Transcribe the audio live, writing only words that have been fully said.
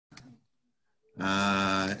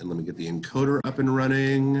And let me get the encoder up and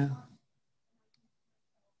running.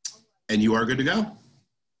 And you are good to go.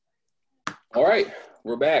 All right,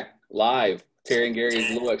 we're back live. Terry and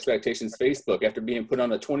Gary's Low Expectations Facebook after being put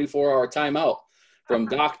on a 24-hour timeout from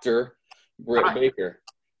Dr. Britt Baker.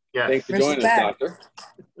 Yes. Thanks for joining us, Doctor.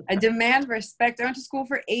 I demand respect. I went to school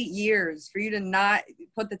for 8 years. For you to not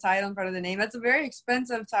put the title in front of the name, that's a very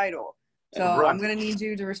expensive title. So right. I'm going to need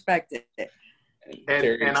you to respect it.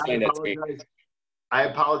 And I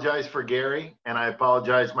apologize for Gary, and I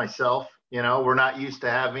apologize myself. You know, we're not used to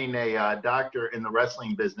having a doctor in the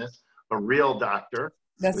wrestling business, a real doctor.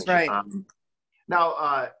 That's right.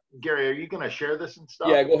 Now, Gary, are you going to share this and stuff?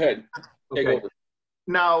 Yeah, go ahead. Take Okay. over.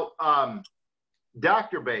 Now,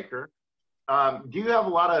 Dr. Baker, do you have a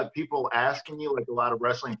lot of people asking you, like a lot of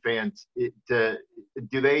wrestling fans, do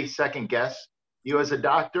they second guess you as a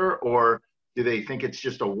doctor, or do they think it's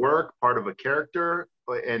just a work, part of a character?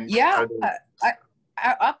 And yeah,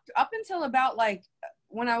 up until about like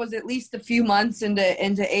when I was at least a few months into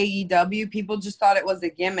AEW, people just thought it was a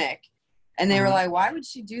gimmick, and they were like, "Why would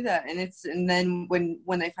she do that?" And then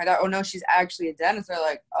when they find out, oh no, she's actually a dentist, they're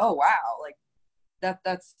like, "Oh wow, like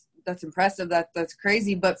that's impressive. That's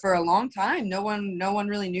crazy." But for a long time, no one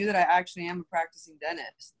really knew that I actually am a practicing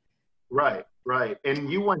dentist. Right.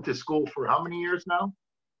 And you went to school for how many years now?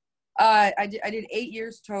 I did 8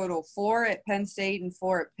 years total, 4 at Penn State and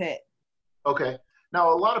 4 at Pitt. Okay.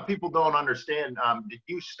 Now, a lot of people don't understand. Did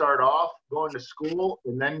you start off going to school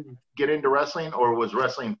and then get into wrestling, or was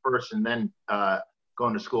wrestling first and then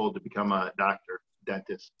going to school to become a doctor,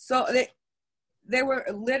 dentist? So they were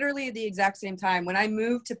literally at the exact same time. When I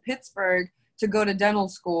moved to Pittsburgh to go to dental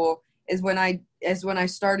school is when I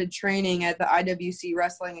started training at the IWC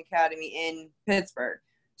Wrestling Academy in Pittsburgh.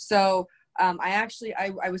 So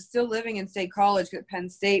I was still living in State College at Penn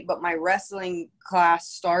State, but my wrestling class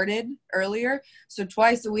started earlier. So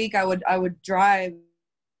twice a week I would drive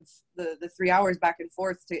the 3 hours back and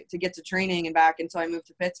forth to get to training and back until I moved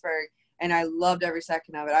to Pittsburgh. And I loved every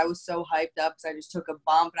second of it. I was so hyped up because I just took a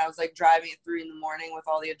bump, and I was like driving at 3 a.m. with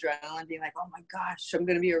all the adrenaline, being like, "Oh my gosh, I'm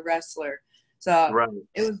gonna be a wrestler." So right.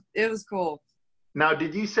 it was cool. Now,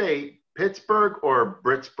 did you say Pittsburgh or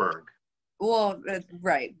Britsburg? Well,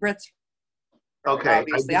 right, Brits. Okay.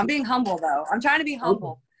 Obviously, I'm being humble though. I'm trying to be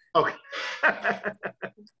humble. Okay.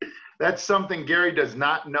 That's something Gary does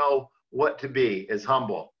not know what to be, is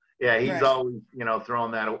humble. Yeah, he's right. Always,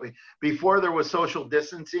 throwing that away. Before there was social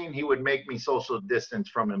distancing, he would make me social distance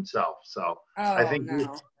from himself. So I think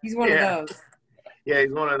he's one of those. Yeah,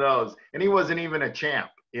 he's one of those. And he wasn't even a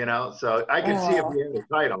champ, So I could see if he had a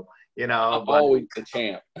title, Always the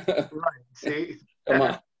champ. Right, see? Come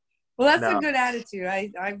on. Well, that's a good attitude.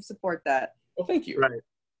 I support that. Well, thank you. Right.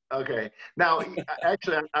 Okay. Now,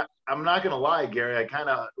 actually, I'm not going to lie, Gary. I kind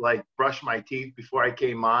of brushed my teeth before I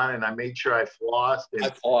came on, and I made sure I flossed. I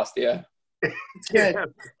flossed, yeah. It's good.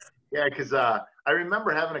 Yeah, because I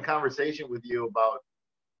remember having a conversation with you about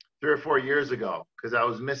 3 or 4 years ago, because I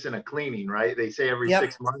was missing a cleaning, right? They say every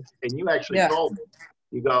 6 months, and you actually told me.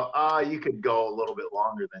 You go, you could go a little bit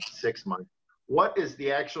longer than 6 months. What is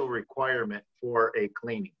the actual requirement for a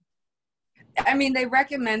cleaning? I mean, they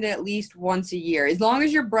recommend it at least once a year. As long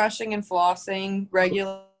as you're brushing and flossing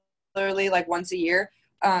regularly, like once a year.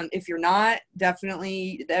 If you're not,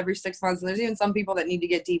 definitely every 6 months. And there's even some people that need to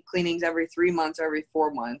get deep cleanings every 3 months or every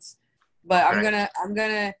 4 months. But okay. I'm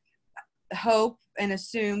gonna hope and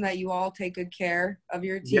assume that you all take good care of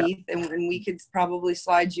your teeth, and we could probably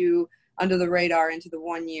slide you under the radar into the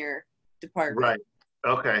 1 year department. Right.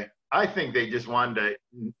 Okay. I think they just wanted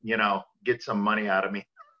to, get some money out of me.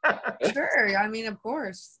 Sure. I mean, of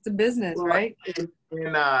course, it's a business, right? And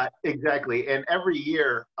exactly. And every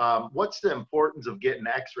year, what's the importance of getting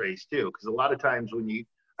x-rays too? Because a lot of times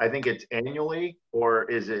I think it's annually, or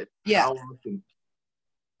is it? Yeah. How often?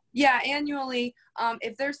 Yeah, annually.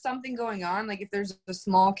 If there's something going on, like if there's a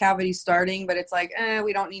small cavity starting, but it's like,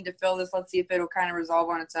 we don't need to fill this. Let's see if it'll kind of resolve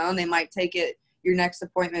on its own. They might take it your next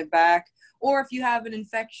appointment back. Or if you have an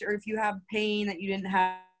infection, or if you have pain that you didn't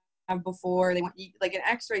have before, they want you, like an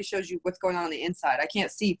x-ray shows you what's going on the inside. I can't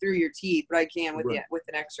see through your teeth, but I can with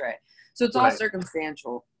an x-ray. So it's all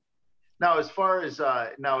circumstantial. Now, as far as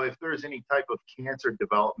if there's any type of cancer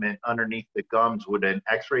development underneath the gums, would an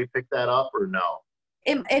x-ray pick that up or no?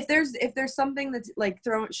 If there's something that's like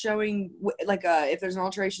showing like if there's an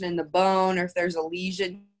alteration in the bone, or if there's a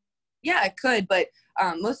lesion, yeah, it could. But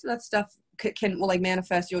most of that stuff can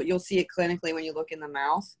manifest. You'll see it clinically when you look in the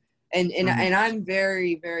mouth. And I'm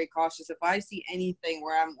very, very cautious. If I see anything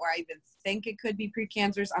where I even think it could be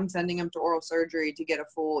precancerous, I'm sending them to oral surgery to get a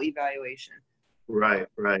full evaluation. Right.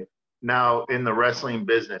 Now, in the wrestling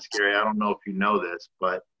business, Gary, I don't know if you know this,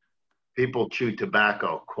 but people chew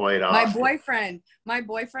tobacco quite often. My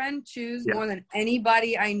boyfriend chews more than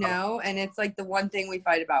anybody I know, and it's like the one thing we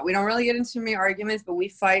fight about. We don't really get into many arguments, but we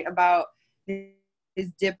fight about his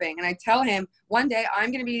dipping. And I tell him, one day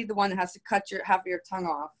I'm going to be the one that has to cut half of your tongue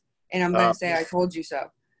off, and I'm going to say, I told you so.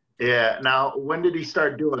 Yeah. Now, when did he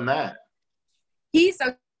start doing that? He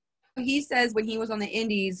says when he was on the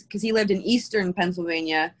Indies, because he lived in Eastern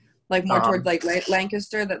Pennsylvania, like more towards like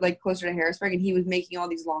Lancaster, that like closer to Harrisburg, and he was making all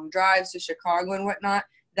these long drives to Chicago and whatnot.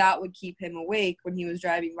 That would keep him awake when he was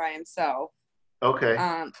driving by himself. Okay.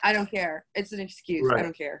 I don't care. It's an excuse. Right. I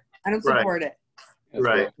don't care. I don't support it.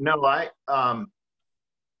 Right. No,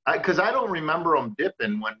 because I don't remember him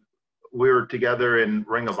dipping when we were together in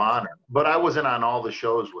Ring of Honor, but I wasn't on all the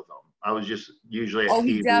shows with him. I was just usually at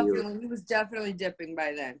TV. He was definitely dipping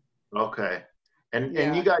by then. Okay. And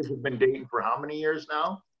you guys have been dating for how many years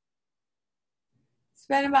now? It's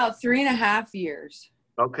been about 3.5 years.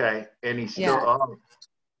 Okay. And he's still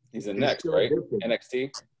he's in next, right? Dipping.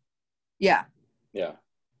 NXT? Yeah. Yeah.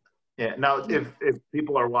 Yeah. Now, if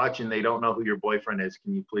people are watching, they don't know who your boyfriend is,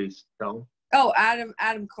 can you please tell them? Oh,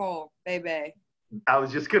 Adam Cole, baby. I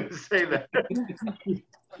was just going to say that.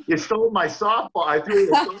 You stole my softball. I threw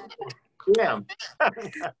you a softball. Damn.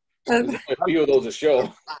 A few of those a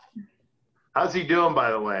show. How's he doing,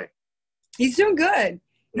 by the way? He's doing good.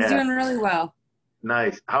 He's doing really well.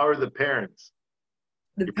 Nice. How are the parents?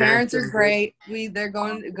 The parents are great. They're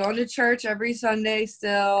going to church every Sunday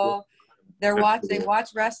still. They watch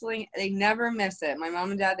wrestling. They never miss it. My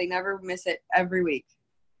mom and dad, they never miss it every week.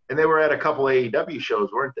 And they were at a couple AEW shows,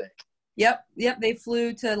 weren't they? Yep. They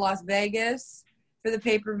flew to Las Vegas for the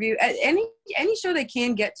pay-per-view. Any show they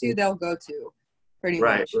can get to, they'll go to, pretty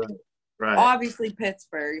much. Right. Obviously,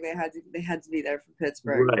 Pittsburgh. They had to be there for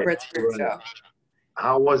Pittsburgh. Pittsburgh show.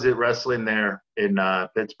 How was it wrestling there in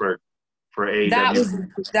Pittsburgh for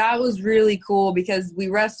AEW? That was really cool because we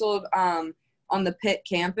wrestled on the Pitt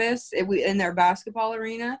campus in their basketball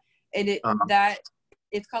arena, and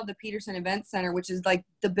it's called the Peterson Event Center, which is like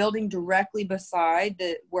the building directly beside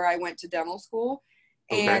where I went to dental school.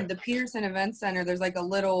 Okay. And the Peterson Event Center, there's like a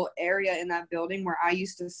little area in that building where I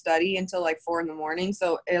used to study until like 4 a.m.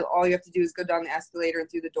 So all you have to do is go down the escalator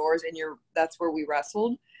and through the doors, and that's where we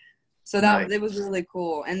wrestled. So it was really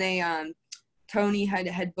cool. And they Tony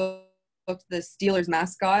had booked the Steelers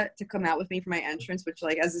mascot to come out with me for my entrance, which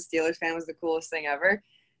like as a Steelers fan was the coolest thing ever.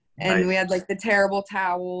 And we had like the terrible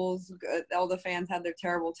towels. All the fans had their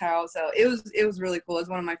terrible towels. So it was really cool. It was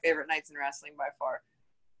one of my favorite nights in wrestling by far.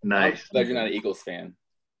 Nice. I'm glad you're not an Eagles fan.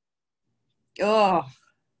 Oh.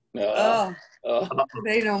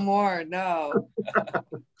 Say no more. No.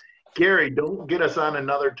 Gary, don't get us on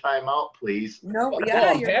another timeout, please. No,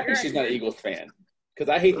 I'm happy she's not an Eagles fan because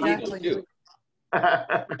I hate the Eagles too.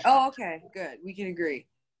 Oh, okay, good. We can agree.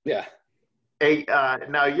 Yeah. Hey,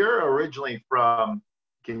 now you're originally from.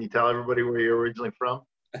 Can you tell everybody where you're originally from?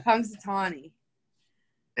 Punxsutawney.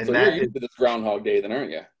 And so you're used to this Groundhog Day, then,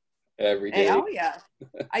 aren't you? Every day. Oh yeah.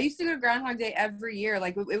 I used to go to Groundhog Day every year.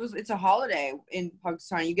 Like it's a holiday in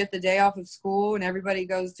Punxsutawney. You get the day off of school, and everybody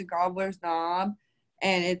goes to Gobbler's Knob,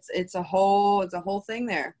 and it's a whole thing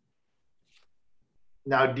there.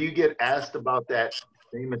 Now, do you get asked about that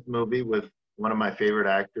famous movie with one of my favorite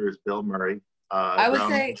actors, Bill Murray? I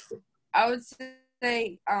would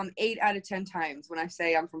say 8 out of 10 times when I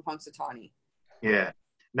say I'm from Punxsutawney. Yeah.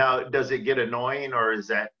 Now, does it get annoying, or is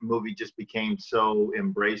that movie just became so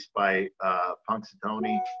embraced by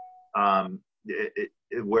Punxsutawney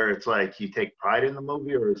where it's like you take pride in the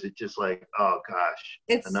movie, or is it just like, oh gosh,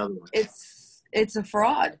 another one? It's a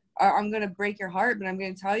fraud. I'm going to break your heart, but I'm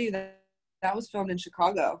going to tell you that was filmed in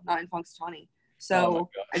Chicago, not in Punxsutawney. So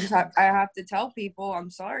I have to tell people, I'm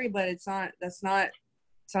sorry, but it's not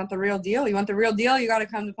the real deal. You want the real deal, you got to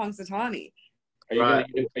come to Punxsutawney. Are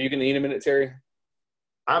you going to need a minute, Terry?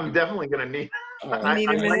 I'm definitely going to need. I need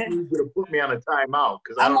a minute. Like you to put me on a timeout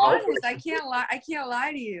because I'm honest. I can't lie. I can't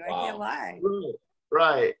lie to you. Wow. I can't lie.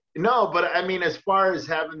 Right. No, but I mean, as far as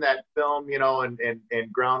having that film,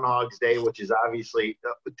 and Groundhog's Day, which is obviously,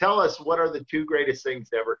 tell us what are the 2 greatest things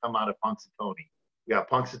to ever come out of Punxsutawney? We got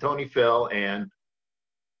Punxsutawney Phil and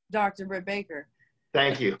Dr. Britt Baker.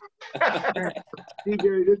 Thank you. See,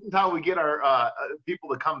 Gary, this is how we get our people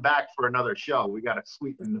to come back for another show. We got to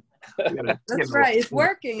sweeten. That's right. It's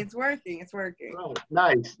working. Oh,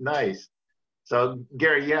 nice. So,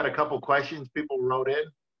 Gary, you had a couple questions people wrote in?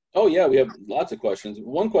 Oh, yeah, we have lots of questions.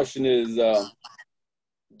 One question is,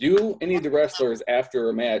 do any of the wrestlers after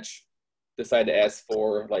a match decide to ask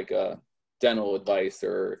for, like, dental advice,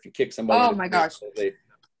 or if you kick somebody? Oh, my gosh. So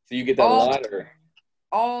you get that a lot? Or?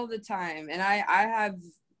 all the time. And I have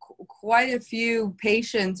quite a few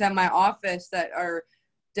patients at my office that are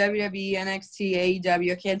WWE, NXT,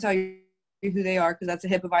 AEW. I can't tell you who they are because that's a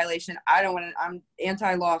HIPAA violation. I'm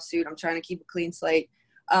anti-lawsuit. I'm trying to keep a clean slate.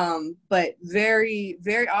 But very,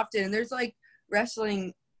 very often, and there's like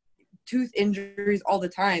wrestling tooth injuries all the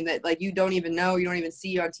time that like you don't even know, you don't even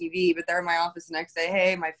see on TV, but they're in my office the next day.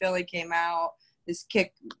 Hey, my filling came out. This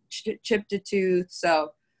kick chipped a tooth.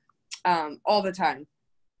 So all the time.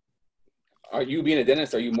 Are you, being a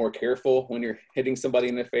dentist, are you more careful when you're hitting somebody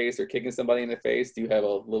in the face or kicking somebody in the face? Do you have a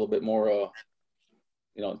little bit more,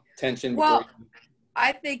 tension? Well,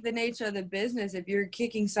 I think the nature of the business, if you're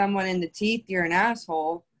kicking someone in the teeth, you're an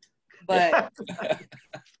asshole. But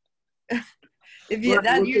if you're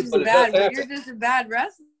just a bad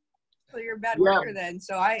wrestler, you're a bad worker then.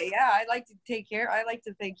 So I like to take care. I like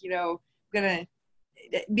to think, I'm gonna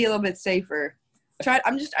be a little bit safer. I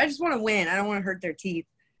just want to win. I don't want to hurt their teeth.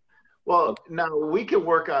 Well, now we can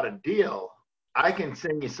work out a deal. I can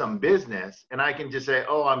send you some business and I can just say,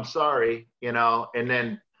 oh, I'm sorry, and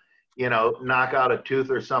then, knock out a tooth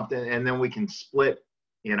or something. And then we can split,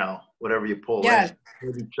 whatever you pull. Yeah.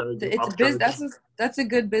 In. That's a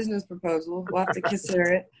good business proposal. We'll have to consider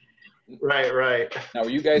it. Right. Now, were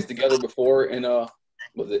you guys together before in,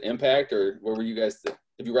 was it Impact, or where were you guys,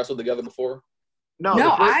 have you wrestled together before? No,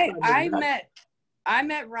 I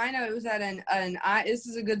met Rhyno. It was at this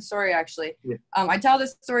is a good story, actually. Yeah. I tell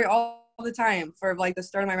this story all the time for like the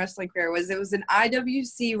start of my wrestling career. It was an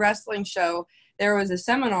IWC wrestling show. There was a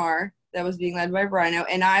seminar that was being led by Rhyno,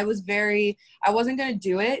 and I wasn't going to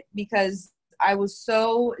do it because I was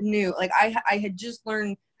so new. Like I had just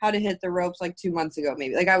learned how to hit the ropes like 2 months ago,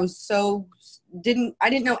 maybe. Like I didn't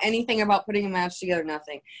know anything about putting a match together,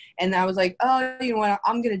 nothing. And I was like, oh, you know what?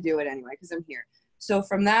 I'm going to do it anyway because I'm here. So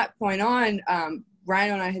from that point on,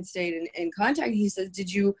 Rhyno and I had stayed in contact. He says,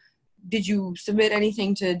 did you submit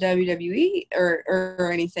anything to WWE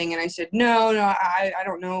or anything? And I said, no, I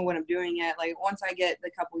don't know what I'm doing yet. Like once I get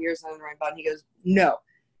a couple years on the right button, he goes, no.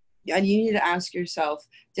 And you need to ask yourself,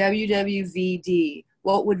 WWVD,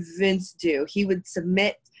 what would Vince do? He would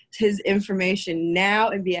submit his information now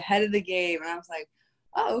and be ahead of the game. And I was like,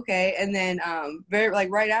 oh, okay. And then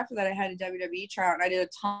right after that, I had a WWE tryout, and I did a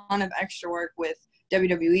ton of extra work with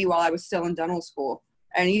WWE while I was still in dental school.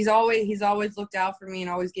 And he's always looked out for me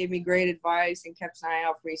and always gave me great advice and kept an eye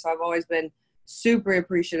out for me. So I've always been super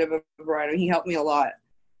appreciative of Rhyno. He helped me a lot.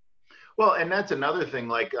 Well, and that's another thing,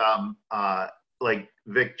 like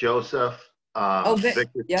Vic Joseph, Victor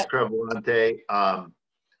Crevolante,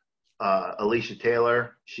 Alicia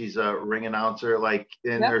Taylor, she's a ring announcer,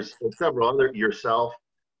 there's several other, yourself,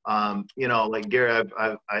 like Gary,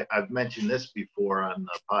 I've mentioned this before on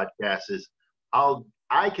the podcast, is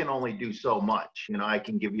I can only do so much. I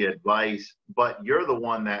can give you advice, but you're the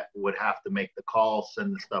one that would have to make the call,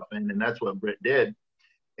 send the stuff in, and that's what Britt did.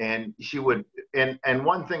 And she would, and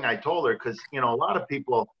one thing I told her, because a lot of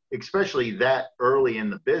people, especially that early in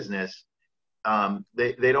the business,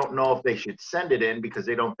 they don't know if they should send it in because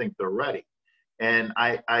they don't think they're ready. And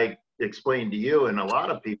I explained to you and a lot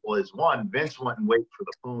of people is, one, Vince wouldn't wait for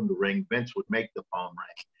the phone to ring. Vince would make the phone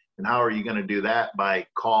ring. And how are you going to do that? By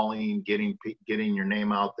calling, getting your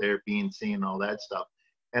name out there, being seen, all that stuff.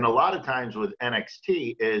 And a lot of times with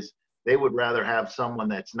NXT is they would rather have someone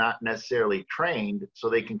that's not necessarily trained so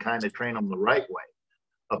they can kind of train them the right way,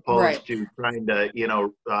 opposed to trying to,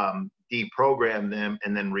 deprogram them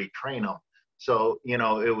and then retrain them. So,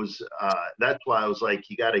 it was, that's why I was like,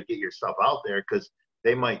 you got to get your stuff out there, because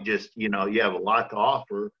they might just, you have a lot to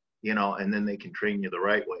offer, and then they can train you the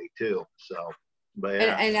right way too. So, but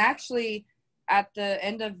yeah. And actually, at the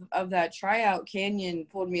end of that tryout, Canyon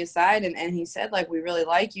pulled me aside and he said, like, we really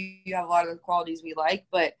like you. You have a lot of the qualities we like,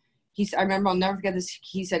 but I remember, I'll never forget this.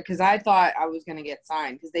 He said, because I thought I was going to get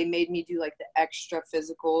signed, because they made me do like the extra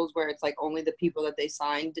physicals where it's like only the people that they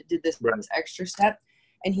signed did this extra step.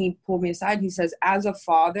 And he pulled me aside. He says, as a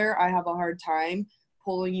father, I have a hard time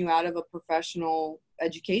pulling you out of a professional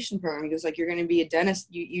education program. He goes, like, you're going to be a dentist.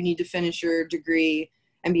 You need to finish your degree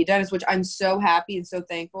and be a dentist, which I'm so happy and so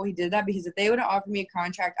thankful he did that, because if they would have offered me a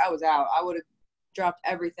contract, I was out. I would have dropped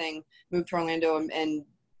everything, moved to Orlando and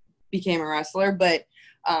became a wrestler. But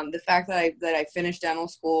the fact that I finished dental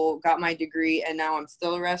school, got my degree, and now I'm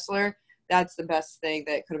still a wrestler, that's the best thing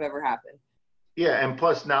that could have ever happened. Yeah, and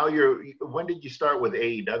plus now when did you start with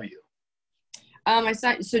AEW?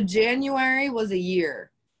 So January was a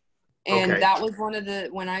year. And that was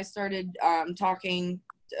when I started talking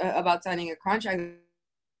about signing a contract,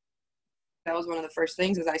 that was one of the first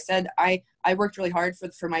things. As I said, I worked really hard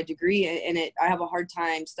for my degree, and I have a hard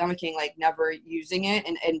time stomaching, like, never using it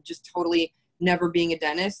and just totally never being a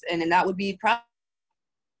dentist. And that would be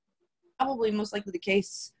probably most likely the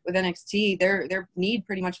case with NXT. They're need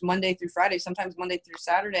pretty much Monday through Friday, sometimes Monday through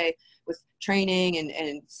Saturday, with training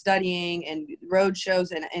and studying and road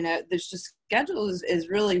shows. And there's just schedule is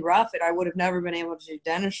really rough. And I would have never been able to do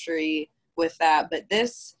dentistry with that. But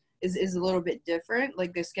this is a little bit different.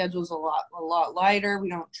 Like the schedule's a lot lighter. We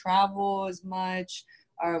don't travel as much.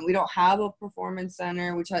 We don't have a performance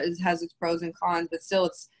center, which has its pros and cons, but still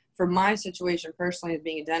it's, for my situation personally as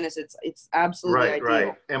being a dentist, it's absolutely ideal.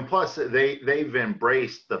 Right. And plus they've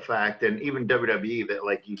embraced the fact, and even WWE, that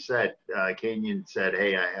like you said, Kenyon said,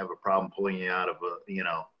 hey, I have a problem pulling you out of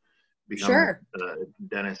becoming a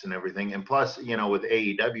dentist and everything. And plus, with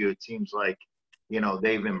AEW, it seems like,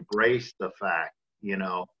 they've embraced the fact,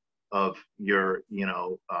 of your,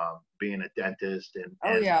 being a dentist and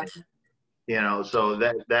so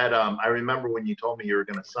that I remember when you told me you were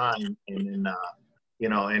going to sign, and then,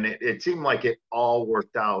 and it seemed like it all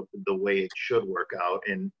worked out the way it should work out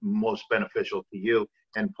and most beneficial to you.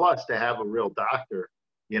 And plus to have a real doctor,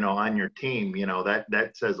 on your team,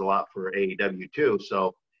 that says a lot for AEW too.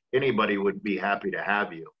 So anybody would be happy to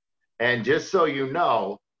have you. And just so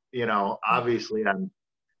obviously I'm,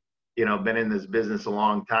 been in this business a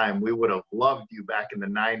long time. We would have loved you back in the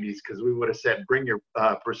 90s because we would have said, bring your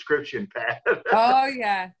prescription pad. Oh,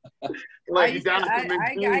 yeah. I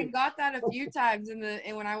got that a few times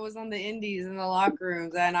when I was on the indies in the locker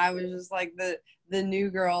rooms, and I was just like the new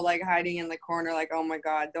girl, like hiding in the corner, like, oh my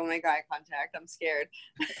God, don't make eye contact. I'm scared.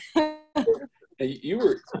 You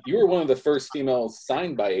were one of the first females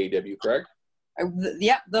signed by AEW, correct?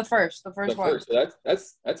 The first one. So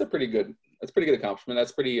that's a pretty good accomplishment.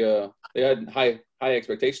 That's pretty they had high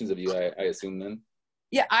expectations of you, I assume then.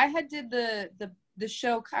 Yeah, I had did the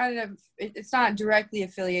show kind of, it's not directly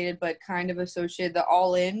affiliated, but kind of associated, the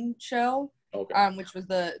All In show, which was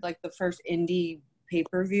the first indie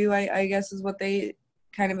pay-per-view, I guess is what they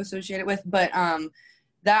kind of associated with. But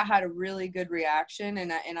that had a really good reaction,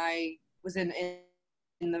 and I was in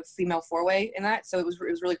the female four-way in that, so it was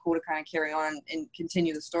really cool to kind of carry on and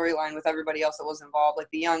continue the storyline with everybody else that was involved, like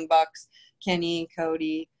the Young Bucks, Kenny,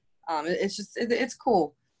 Cody. It's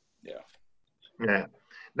cool. Yeah.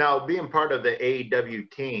 Now, being part of the AEW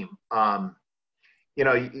team,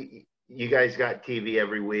 you guys got TV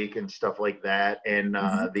every week and stuff like that, and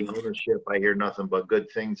the ownership, I hear nothing but good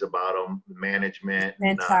things about them. The management,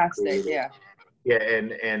 fantastic,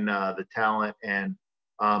 and the talent. And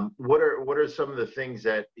what are some of the things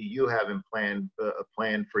that you have in plan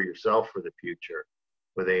for yourself for the future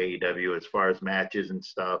with AEW, as far as matches and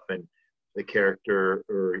stuff, and the character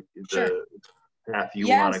or the path you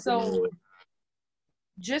want to go?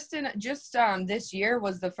 Just this year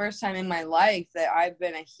was the first time in my life that I've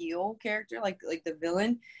been a heel character, like the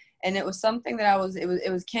villain, and it was something that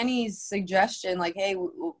it was Kenny's suggestion, like, hey,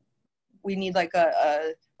 we need like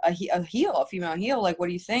a female heel, like, what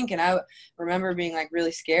do you think? And I remember being like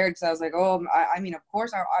really scared because I was like, oh, I mean, of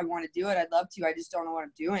course I want to do it, I'd love to, I just don't know what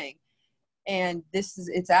I'm doing. And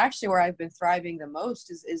it's actually where I've been thriving the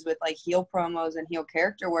most is with like heel promos and heel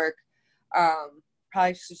character work.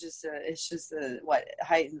 Probably it's just a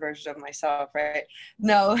heightened version of myself, right?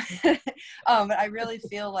 No, but I really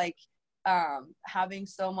feel like having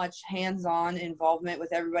so much hands-on involvement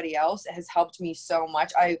with everybody else has helped me so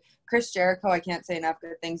much. Chris Jericho, I can't say enough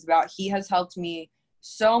good things about. He has helped me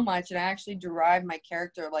so much, and I actually derived my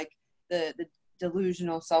character, like the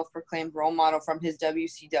delusional self-proclaimed role model, from his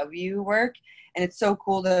WCW work, and it's so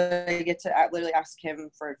cool that I get to literally ask him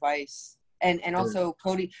for advice. And also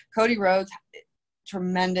Cody Rhodes,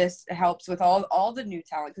 tremendous, helps with all the new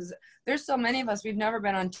talent, because there's so many of us, we've never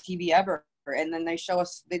been on TV ever, and then they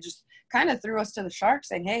just kind of threw us to the sharks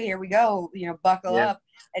saying, hey, here we go, buckle up.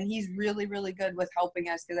 And he's really, really good with helping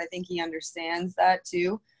us, because I think he understands that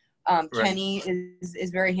too. Kenny is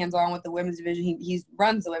very hands-on with the women's division. He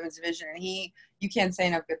runs the women's division, and you can't say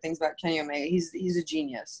enough good things about Kenny Omega. He's a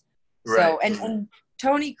genius. So and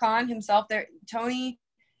Tony Khan himself, Tony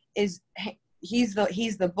is, he's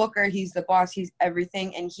the booker, he's the boss, he's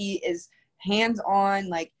everything, and he is hands-on,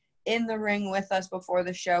 like in the ring with us before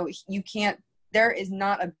the show. There is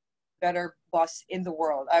not a better boss in the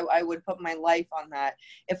world. I would put my life on that.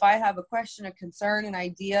 If I have a question, a concern, an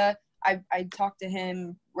idea, I talk to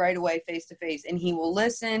him right away, face to face, and he will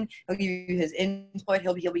listen. He'll give you his input.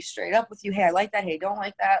 He'll be straight up with you. Hey, I like that. Hey, don't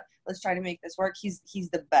like that. Let's try to make this work. He's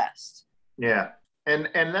the best. Yeah. And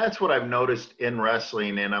that's what I've noticed in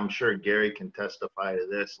wrestling, and I'm sure Gary can testify to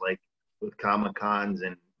this, like with Comic-Cons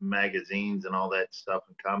and magazines and all that stuff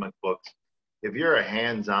and comic books. If you're a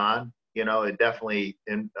hands-on, it definitely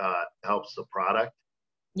helps the product,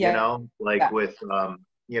 with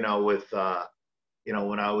with,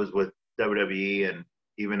 when I was with WWE and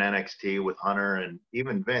even NXT with Hunter and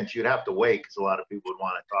even Vince, you'd have to wait because a lot of people would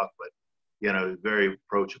want to talk, but, very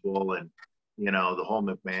approachable and, the whole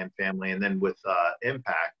McMahon family. And then with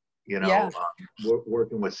Impact,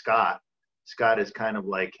 working with Scott. Scott is kind of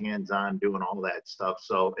like hands-on doing all that stuff.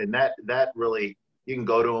 So, and that really, you can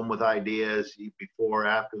go to him with ideas before,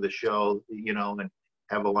 after the show, and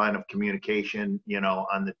have a line of communication,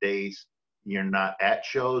 on the days you're not at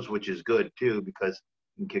shows, which is good too, because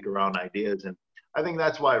you can kick around ideas. And I think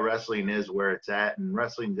that's why wrestling is where it's at, and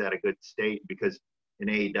wrestling's at a good state because in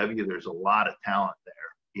AEW, there's a lot of talent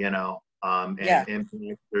there, and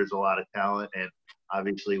Impact, there's a lot of talent. And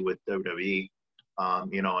obviously with WWE,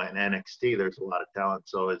 and NXT, there's a lot of talent.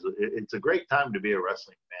 So it's a great time to be a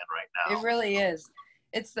wrestling fan right now. It really is.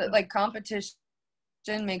 It's the competition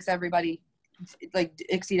makes everybody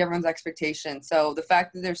exceed everyone's expectations. So the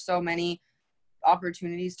fact that there's so many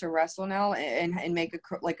opportunities to wrestle now and make a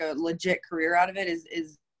legit career out of it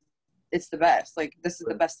is it's the best. This is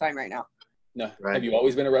the best time right now. No, right. Have you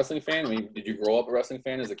always been a wrestling fan? I mean, did you grow up a wrestling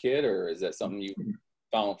fan as a kid, or is that something you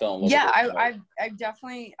fell in love with? Yeah, I've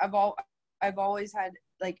definitely I've always had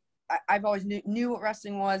I've always knew what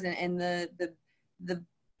wrestling was, and the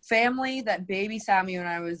family that babysat me when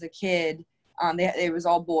I was a kid, it was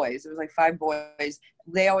all boys. It was 5 boys.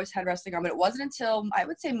 They always had wrestling on, but it wasn't until I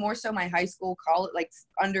would say more so my high school, college,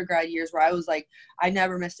 undergrad years where I was I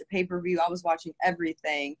never missed a pay-per-view. I was watching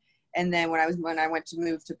everything. And then when I went to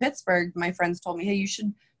move to Pittsburgh, my friends told me, hey, you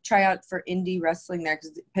should try out for indie wrestling there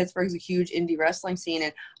because Pittsburgh's a huge indie wrestling scene.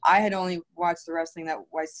 And I had only watched the wrestling that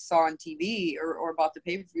I saw on TV or bought the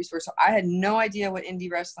pay-per-view store. So I had no idea what indie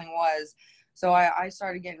wrestling was. So I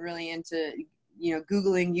started getting really into,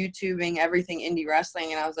 Googling, YouTubing, everything indie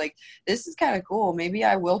wrestling. And I was like, this is kind of cool. Maybe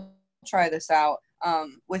I will try this out.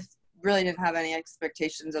 Really didn't have any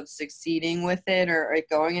expectations of succeeding with it or it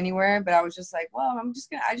going anywhere. But I was just well, I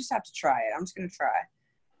just have to try it. I'm just going to try.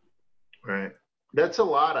 Right. That's a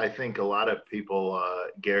lot. I think a lot of people,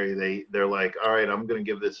 Gary, they're like, all right, I'm going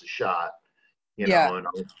to give this a shot, and I'll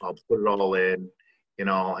put it all in,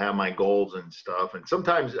 I'll have my goals and stuff. And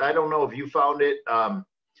sometimes, I don't know if you found it,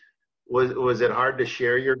 was it hard to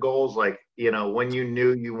share your goals? When you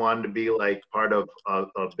knew you wanted to be part of a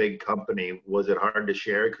big company, was it hard to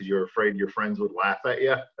share because you were afraid your friends would laugh at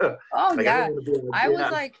you? Oh, yeah. I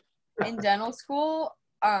was in dental school.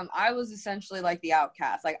 I was essentially the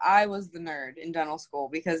outcast. I was the nerd in dental school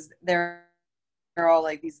because they're all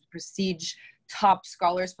these prestige top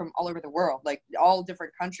scholars from all over the world, all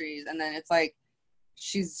different countries. And then it's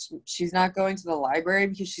she's not going to the library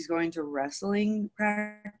because she's going to wrestling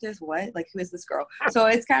practice. What? Who is this girl? So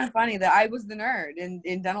it's kind of funny that I was the nerd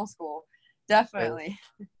in dental school. Definitely.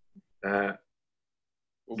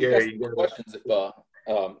 Gary, questions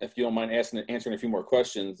if you don't mind answering a few more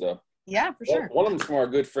questions. Yeah, for sure. One of them's from our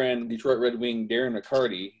good friend, Detroit Red Wing, Darren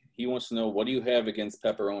McCarty. He wants to know, what do you have against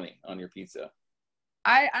pepperoni on your pizza?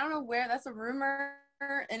 I don't know where. That's a rumor,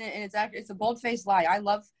 and it's a bold-faced lie. I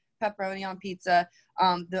love pepperoni on pizza.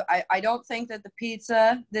 I don't think that the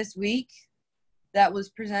pizza this week that was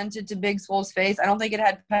presented to Big Swole's face, I don't think it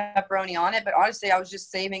had pepperoni on it, but honestly, I was just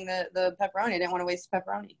saving the pepperoni. I didn't want to waste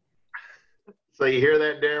pepperoni. So you hear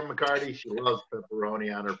that, Darren McCarty? She loves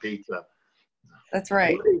pepperoni on her pizza. That's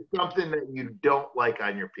right. What is something that you don't like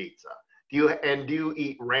on your pizza? Do you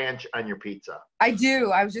eat ranch on your pizza? I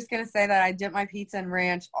do. I was just going to say that I dip my pizza in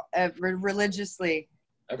ranch religiously.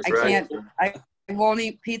 I won't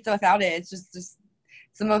eat pizza without it. It's just it's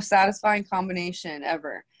the most satisfying combination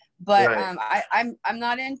ever. But right. I'm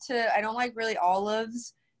not into, I don't like really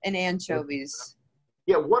olives and anchovies.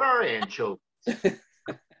 Yeah, what are anchovies?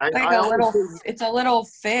 It's a little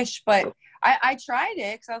fish, but I tried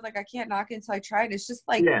it because I was I can't knock it until I tried it. It's just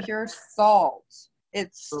pure salt.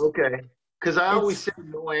 It's okay. Because I always said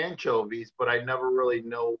no anchovies, but I never really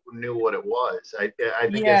knew what it was. I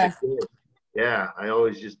think as a kid, I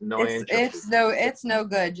always just anchovies. It's no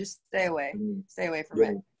good. Just stay away. Stay away from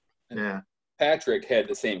it. Yeah. Patrick had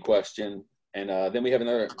the same question, and then we have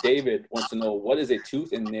another. David wants to know, what is a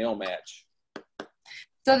tooth and nail match?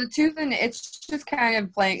 So the tooth and it's just kind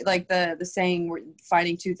of playing the saying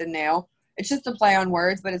fighting tooth and nail. It's just a play on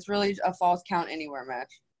words, but it's really a false count anywhere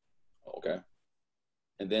match. Okay.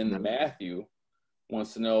 And then Matthew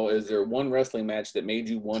wants to know, is there one wrestling match that made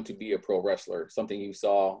you want to be a pro wrestler? Something you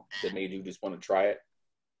saw that made you just want to try it?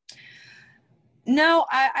 No,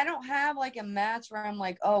 I don't have a match where I'm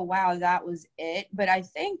oh wow, that was it. But I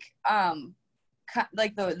think the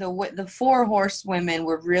 4 horsewomen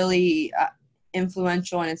were really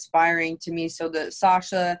influential and inspiring to me. So the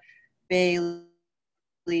Sasha, Bayley,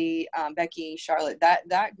 Becky, Charlotte,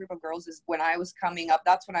 that group of girls is when I was coming up.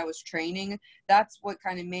 That's when I was training. That's what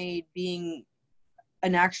kind of made being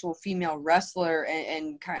an actual female wrestler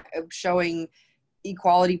and kind of showing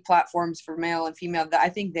equality platforms for male and female. That I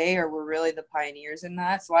think were really the pioneers in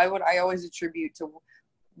that. So I always attribute to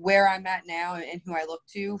where I'm at now and who I look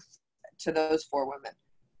to those 4 women.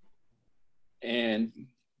 And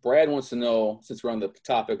Brad wants to know, since we're on the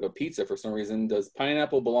topic of pizza for some reason, does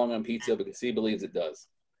pineapple belong on pizza? Because he believes it does.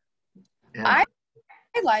 Yeah.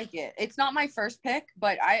 I like it. It's not my first pick,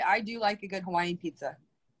 but I do like a good Hawaiian pizza.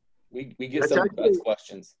 We get some of the best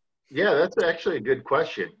questions. Yeah, that's actually a good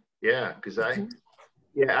question. Yeah, because I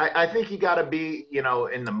think you got to be,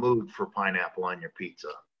 in the mood for pineapple on your pizza.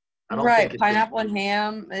 I don't think pineapple and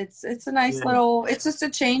ham. It's a nice little. It's just a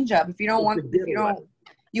change up. If you want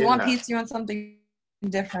pizza, you want something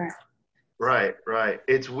different. Right.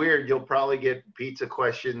 It's weird. You'll probably get pizza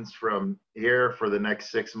questions from here for the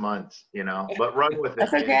next 6 months, but run with it.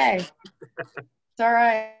 That's okay. It's all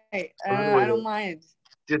right. I don't mind.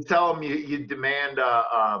 Just tell them you demand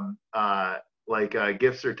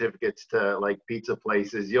gift certificates to like pizza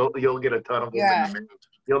places. You'll get a ton of them. Yeah.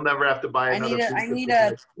 You'll never have to buy another pizza. I need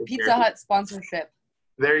a Pizza Hut sponsorship.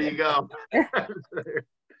 There you go.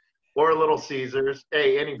 Or Little Caesars.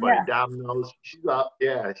 Hey, anybody. Yeah. Domino's. She's up.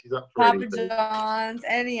 Yeah, she's up for Papa anything. John's.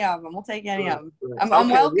 Any of them. We'll take any of them. Right. I'm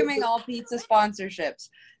welcoming all pizza sponsorships.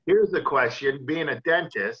 Here's the question. Being a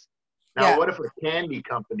dentist, now what if a candy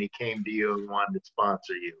company came to you and wanted to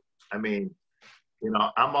sponsor you? I mean,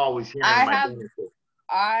 I'm always hearing dentist.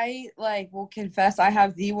 I will confess I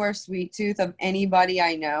have the worst sweet tooth of anybody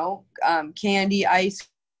I know. Candy, ice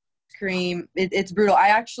cream, it's brutal.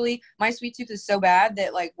 My sweet tooth is so bad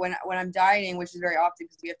that when I'm dieting, which is very often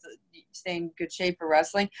because we have to stay in good shape for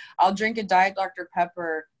wrestling, I'll drink a Diet Dr.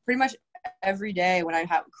 Pepper pretty much every day when I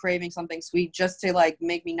have craving something sweet, just to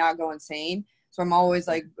make me not go insane. So I'm always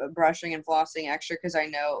brushing and flossing extra because I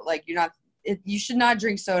know you should not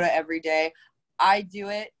drink soda every day. I do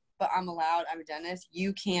it, but I'm allowed. I'm a dentist.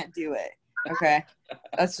 You can't do it. Okay,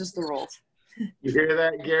 that's just the rules. You hear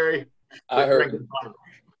that, Gary? I heard.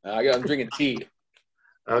 I'm drinking tea.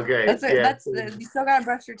 Okay. You still gotta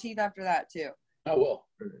brush your teeth after that too. I will.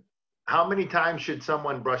 How many times should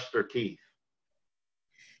someone brush their teeth?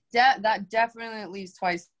 That definitely at least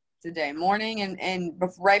twice a day, morning and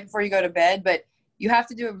right before you go to bed. But you have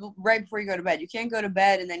to do it right before you go to bed. You can't go to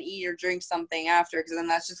bed and then eat or drink something after, because then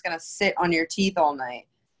that's just gonna sit on your teeth all night.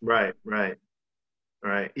 Right.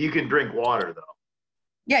 You can drink water though.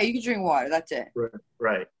 Yeah, you can drink water. That's it.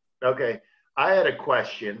 Right. Okay. I had a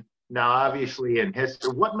question. Now, obviously, in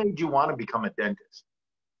history, what made you want to become a dentist?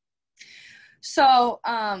 So,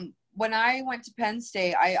 when I went to Penn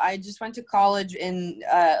State, I just went to college in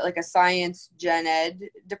a science gen ed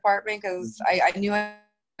department because I knew I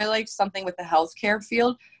liked something with the healthcare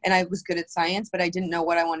field, and I was good at science, but I didn't know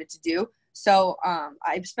what I wanted to do. So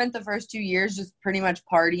I spent the first 2 years just pretty much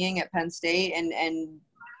partying at Penn State and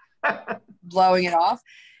blowing it off.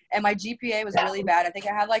 And my GPA was really bad. I think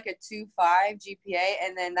I had a 2.5 GPA.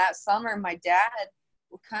 And then that summer, my dad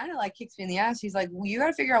kind of kicks me in the ass. He's like, well, you got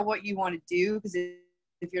to figure out what you want to do, because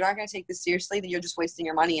if you're not going to take this seriously, then you're just wasting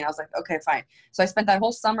your money. And I was like, okay, fine. So I spent that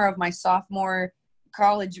whole summer of my sophomore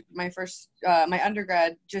college, my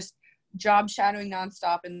undergrad, just job shadowing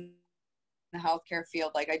nonstop in the healthcare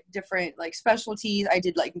field. I different specialties. I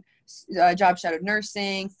did job shadowed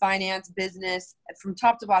nursing, finance, business, from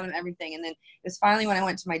top to bottom, everything. And then it's finally when I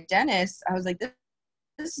went to my dentist, I was like,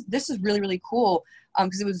 this is really, really cool.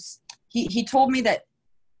 Because it was, he told me that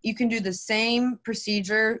you can do the same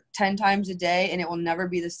procedure 10 times a day and it will never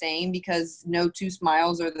be the same, because no 2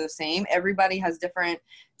 smiles are the same. Everybody has different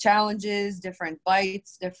challenges, different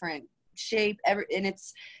bites, different shape, and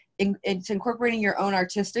it's incorporating your own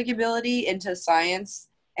artistic ability into science.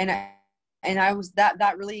 And I was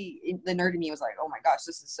that really, the nerd in me was like, oh my gosh,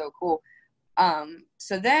 this is so cool.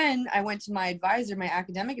 So then I went to my advisor, my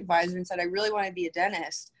academic advisor, and said, I really want to be a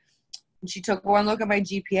dentist. And she took one look at my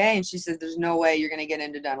GPA and she said, there's no way you're going to get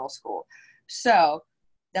into dental school. So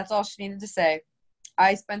that's all she needed to say.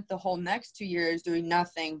 I spent the whole next 2 years doing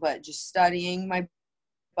nothing but just studying my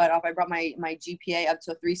butt off. I brought my GPA up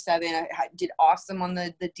to a 3.7. I did awesome on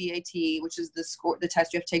the DAT, which is the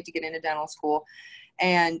test you have to take to get into dental school.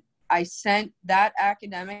 And I sent that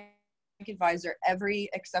academic advisor every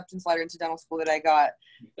acceptance letter into dental school that I got,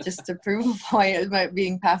 just to prove a point of my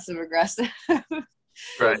being passive aggressive.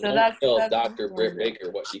 Right. So that's Dr. Britt Baker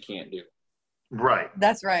what she can't do. Right.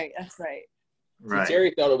 That's right. Right.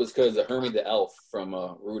 Terry thought it was because of Hermie the Elf from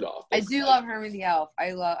Rudolph. I do love Hermie the Elf.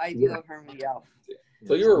 I do love Hermie the Elf.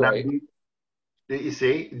 So you were right. You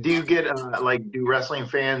see? Do you get do wrestling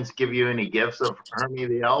fans give you any gifts of Hermie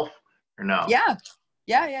the Elf or no? Yeah,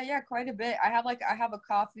 quite a bit. I have a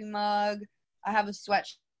coffee mug. I have a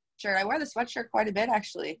sweatshirt. I wear the sweatshirt quite a bit,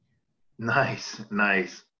 actually. Nice.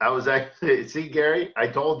 I was actually, see, Gary, I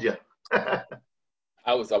told you. I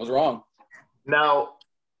was wrong. Now,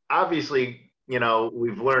 obviously,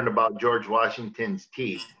 we've learned about George Washington's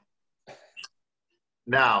teeth.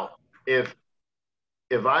 Now, if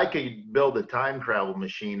I could build a time travel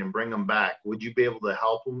machine and bring him back, would you be able to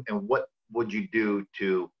help him? And what would you do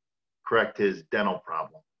to correct his dental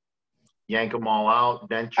problem? Yank them all out,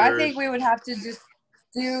 dentures? I think we would have to just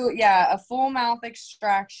do, a full mouth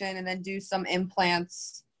extraction and then do some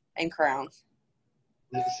implants and crowns.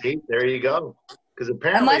 See, there you go. Because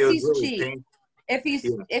apparently unless he's really cheap.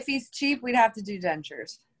 If he's cheap, we'd have to do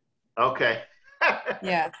dentures. Okay.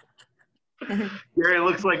 Yeah. Gary, it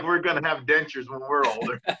looks like we're going to have dentures when we're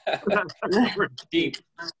older. Deep.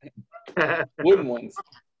 Wooden ones.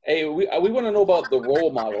 Hey, we want to know about the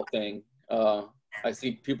role model thing. I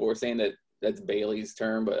see people were saying that that's Bailey's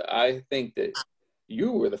term, but I think that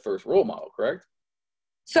you were the first role model, correct?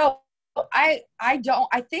 So I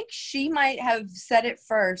think she might have said it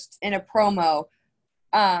first in a promo.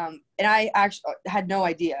 And I actually had no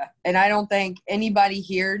idea. And I don't think anybody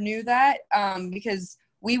here knew that because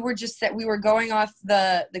we were going off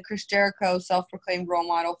the Chris Jericho self-proclaimed role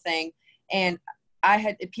model thing. And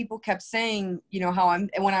people kept saying, how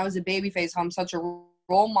when I was a babyface, how I'm such a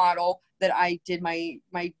role model, that I did my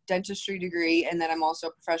dentistry degree. And then I'm also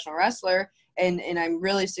a professional wrestler. And I'm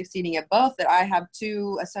really succeeding at both, that I have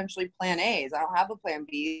two essentially plan A's. I don't have a plan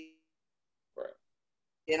B. Right.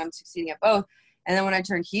 And I'm succeeding at both. And then when I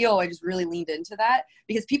turned heel, I just really leaned into that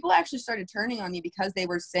because people actually started turning on me because they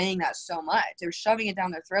were saying that so much. They were shoving it down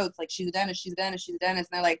their throats. Like, she's a dentist, she's a dentist, she's a dentist.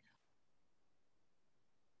 And they're like,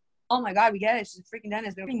 oh my God, we get it. She's a freaking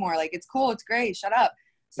dentist. We don't anymore. Like, it's cool. It's great. Shut up.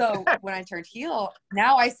 So when I turned heel,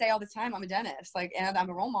 now I say all the time, I'm a dentist. Like, and I'm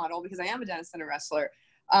a role model because I am a dentist and a wrestler.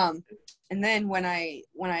 And then when I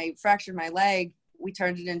fractured my leg, we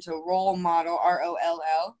turned it into a role model,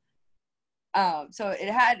 ROLL. So it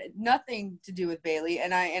had nothing to do with Bailey,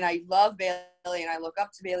 and I love Bailey, and I look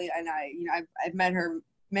up to Bailey, and I've met her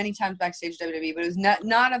many times backstage at WWE, but it was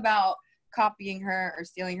not about copying her or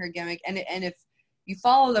stealing her gimmick. And if you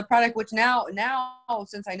follow the product, which now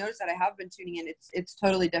since I noticed that I have been tuning in, it's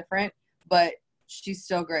totally different, but she's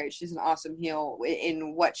still great. She's an awesome heel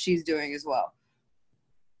in what she's doing as well.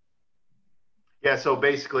 Yeah, so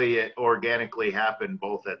basically it organically happened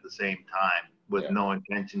both at the same time with no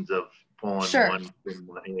intentions of pulling one.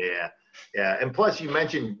 Yeah. And plus you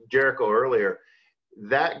mentioned Jericho earlier.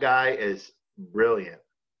 That guy is brilliant.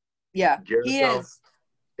 Yeah, Jericho, he is.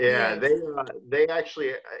 Yeah, they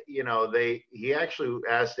actually, he actually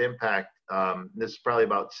asked Impact, this is probably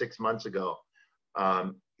about 6 months ago.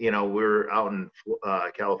 We were out in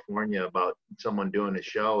California about someone doing a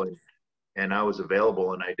show, and I was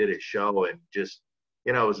available, and I did a show, and just,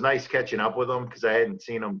 it was nice catching up with him because I hadn't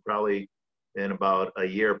seen him probably in about a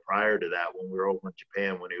year prior to that when we were over in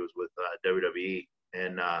Japan when he was with WWE.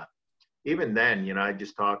 And even then, I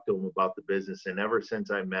just talked to him about the business, and ever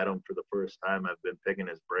since I met him for the first time, I've been picking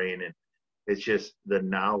his brain, and it's just the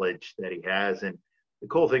knowledge that he has. And the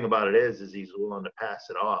cool thing about it is he's willing to pass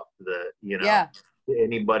it off to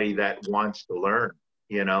anybody that wants to learn,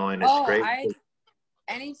 and it's great.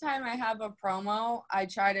 Anytime I have a promo, I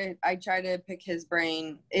try to pick his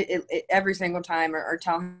brain every single time or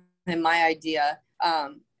tell him my idea.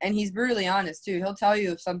 And he's brutally honest too. He'll tell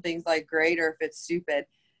you if something's like great or if it's stupid.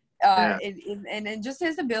 And just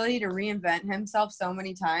his ability to reinvent himself so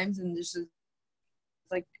many times, and just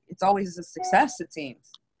like it's always a success, it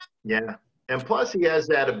seems. Yeah, and plus he has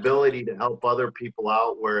that ability to help other people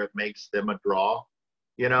out where it makes them a draw.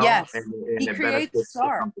 Yes, and he creates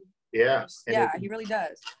stars. Yeah, he really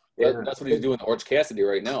does. That's what he's doing to Orange Cassidy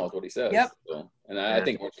right now, is what he says. Yep. So, and I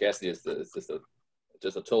think Orange Cassidy is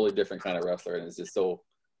just a totally different kind of wrestler, and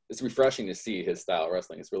it's refreshing to see his style of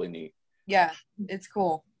wrestling. It's really neat. Yeah, it's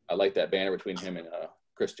cool. I like that banner between him and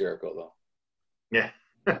Chris Jericho, though. Yeah.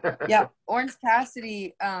 Yeah, Orange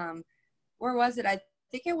Cassidy. Where was it? I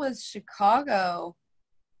think it was Chicago.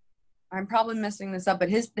 I'm probably messing this up, but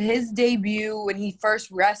his debut when he first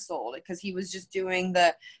wrestled, because he was just doing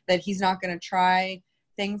that he's not going to try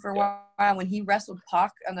thing for a while. When he wrestled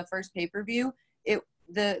Pac on the first pay-per-view, it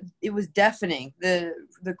was deafening, the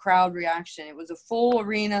crowd reaction. It was a full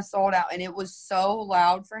arena sold out, and it was so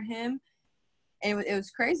loud for him. And it was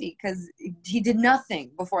crazy because he did nothing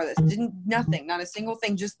before this. Nothing, not a single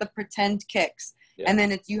thing, just the pretend kicks. Yeah. And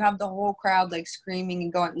then you have the whole crowd like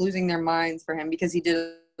screaming and losing their minds for him because he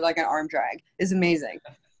did like an arm drag. It's amazing.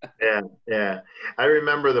 Yeah. I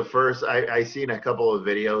remember the first, I seen a couple of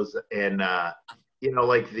videos and,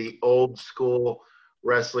 like the old school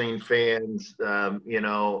wrestling fans,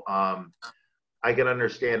 I can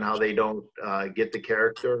understand how they don't get the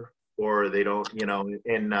character or they don't,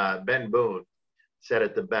 and Ben Boone said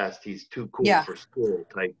it the best. He's too cool for school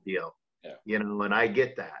type deal, and I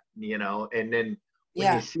get that, and then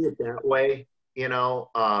when you see it that way,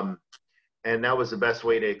 and that was the best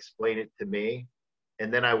way to explain it to me.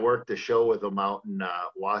 And then I worked the show with him out in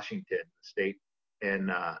Washington State and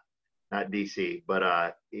not DC,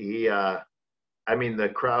 but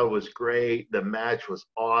the crowd was great. The match was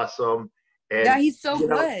awesome. And, he's so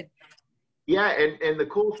good. Yeah, and the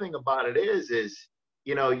cool thing about it is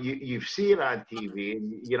you see it on TV,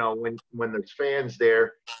 and when there's fans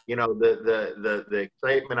there, the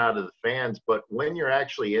excitement out of the fans. But when you're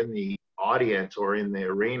actually in the audience or in the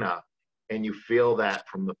arena, and you feel that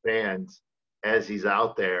from the fans as he's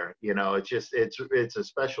out there, it's a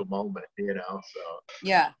special moment, So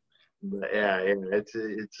but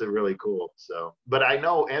it's a really cool. So, but I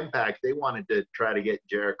know Impact, they wanted to try to get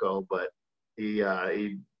Jericho, but he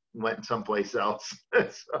went someplace else.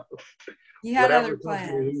 So he had other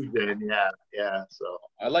plans. Yeah. So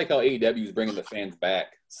I like how AEW is bringing the fans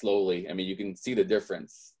back slowly. I mean, you can see the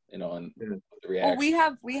difference, in the reaction.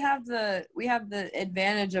 Well, we have the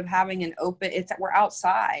advantage of having an open. We're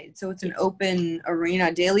outside, so it's an open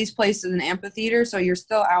arena. Daly's place is an amphitheater, so you're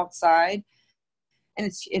still outside, and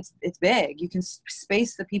it's big. You can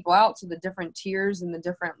space the people out to the different tiers and the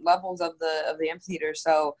different levels of the amphitheater.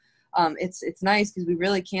 So it's nice because we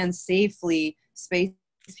really can safely space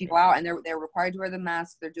people out, and they're required to wear the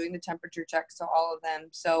mask. They're doing the temperature checks to all of them.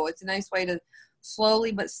 So it's a nice way to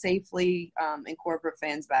slowly but safely incorporate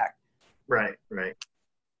fans back. Right.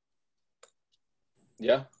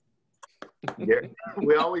 Yeah.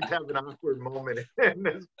 We always have an awkward moment in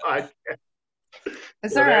this podcast.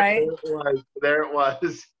 It's all right. There it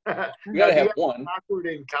was. We gotta have one. Awkward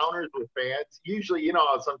encounters with fans. Usually,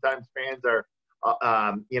 how sometimes fans are,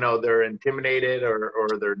 they're intimidated or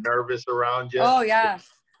they're nervous around you. Oh yeah.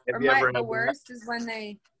 The worst is when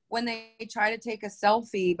they try to take a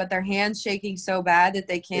selfie, but their hand's shaking so bad that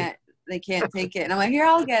they can't take it. And I'm like, here,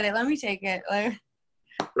 I'll get it. Let me take it. Like,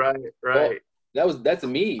 right. Well, that's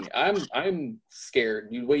me. I'm scared.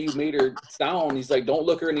 The way you made her sound, he's like, don't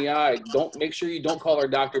look her in the eye. Make sure you don't call her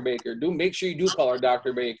Dr. Baker. Make sure you do call her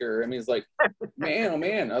Dr. Baker. I mean, it's like, man, oh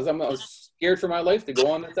man, I was scared for my life to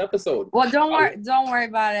go on this episode. Well, don't worry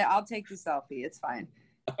about it. I'll take the selfie. It's fine.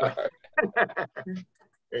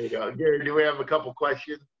 There you go. Gary, do we have a couple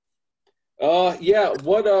questions? Yeah.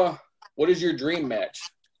 What is your dream match?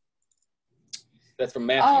 That's from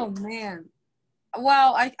Matthew. Oh man.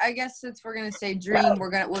 Well, I guess since we're gonna say dream, we're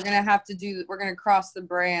gonna cross the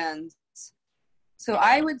brands. So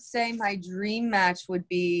I would say my dream match would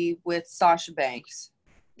be with Sasha Banks.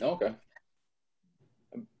 Okay.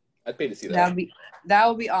 I'd pay to see that. That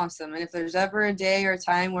would be awesome. And if there's ever a day or a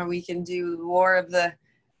time where we can do War of the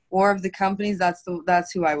Companies, that's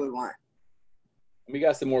who I would want. We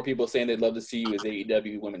got some more people saying they'd love to see you as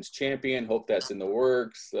AEW Women's Champion. Hope that's in the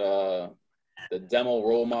works. The demo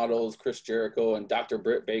role models, Chris Jericho and Dr.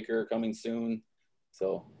 Britt Baker coming soon.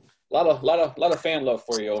 So a lot of fan love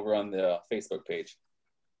for you over on the Facebook page.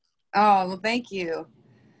 Oh, well, thank you.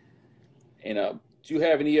 And do you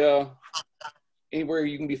have any anywhere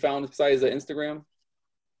you can be found besides Instagram?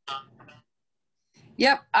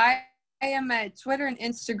 Yep, I am at Twitter and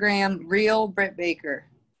Instagram, Real Britt Baker.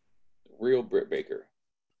 Real Britt Baker.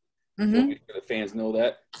 Mm-hmm. So make sure the fans know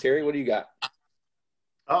that. Terry, what do you got?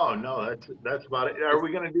 Oh no, that's about it. Are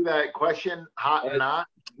we gonna do that question, hot or not?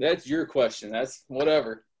 That's your question. That's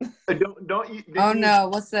whatever. Don't you? No,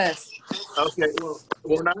 what's this? Okay, well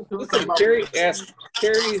we're not talking about. Terry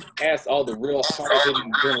asked all the real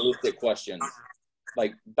hard-hitting journalistic questions,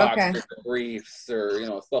 like box briefs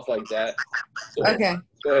or stuff like that. So, okay.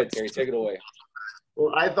 Go ahead, Terry. Take it away.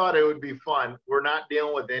 Well, I thought it would be fun. We're not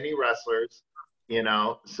dealing with any wrestlers,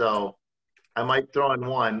 so I might throw in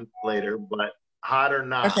one later, but hot or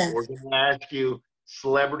not, we're going to ask you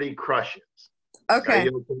celebrity crushes. Okay. Are you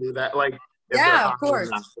able to do that? Like, yeah, of course.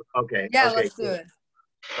 Okay. Yeah, okay, let's cool. do it.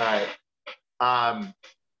 All right.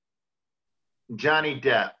 Johnny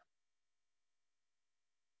Depp.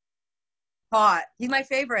 Hot. He's my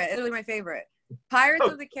favorite. Literally my favorite. Pirates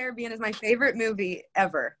of the Caribbean is my favorite movie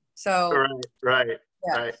ever. So. Right.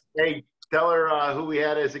 Yeah. Right. Hey, tell her who we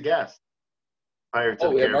had as a guest. Pirates of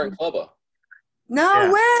the we had Caribbean. Martin Klubba.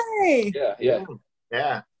 No way.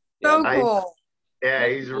 Yeah. So cool. Yeah,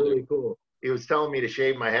 he's really cool. He was telling me to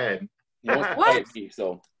shave my head. He wants to fight me,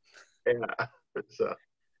 so. Yeah. So.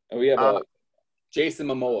 And we have Jason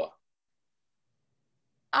Momoa.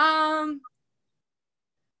 I'm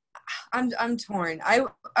torn.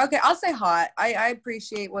 I'll say hot. I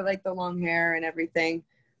appreciate like the long hair and everything.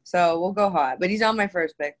 So we'll go hot. But he's on my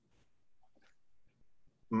first pick.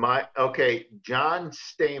 John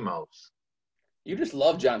Stamos. You just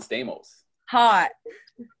love John Stamos. Hot.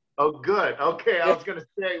 Oh, good. Okay, I was gonna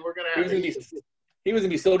say we're gonna have. He was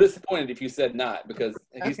gonna be so disappointed if you said not, because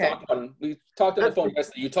he's talked about him. We talked on the phone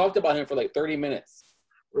yesterday. You talked about him for like 30 minutes.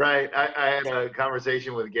 Right. I had a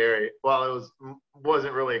conversation with Gary. Well, it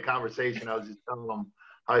wasn't really a conversation. I was just telling him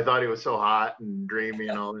how I thought he was so hot and dreamy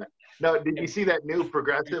and all that. No, did you see that new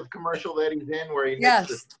Progressive commercial that he's in where he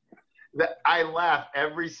Yes. I laugh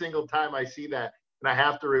every single time I see that, and I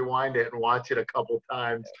have to rewind it and watch it a couple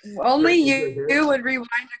times. Only you would rewind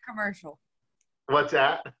a commercial. What's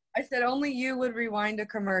that? I said only you would rewind a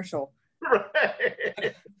commercial.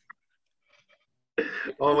 Right.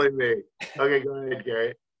 Only me. Okay, go ahead,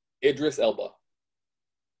 Gary. Idris Elba.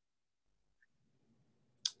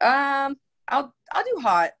 I'll do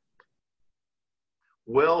hot.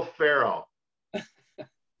 Will Ferrell.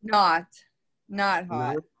 Not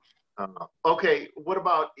hot. Okay, what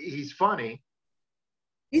about he's funny?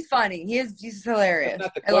 He's funny. He's hilarious.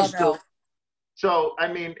 That's not the I love question. Elf. So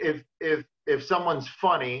I mean, if someone's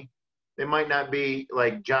funny, they might not be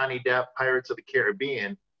like Johnny Depp, Pirates of the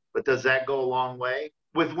Caribbean, but does that go a long way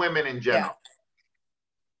with women in general? Yeah.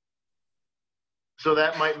 So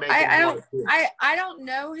that might make. I don't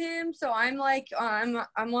know him, so I'm like I'm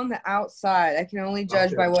on the outside. I can only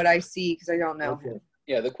judge by what I see because I don't know him.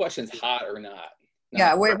 Yeah, the question's hot or not.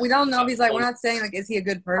 Yeah, we don't know if he's like, we're not saying like, is he a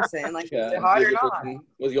good person? Like, is it hot or not?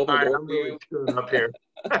 Was he open the door I'm for really you? screwing up here.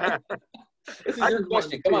 This is your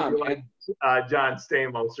question. Come on, man. John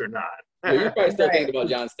Stamos or not? Well, you're probably still thinking about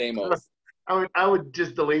John Stamos. I would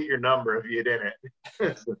just delete your number if you didn't.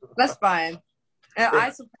 That's fine.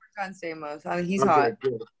 I support John Stamos. I mean, he's hot.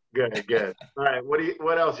 Good. All right,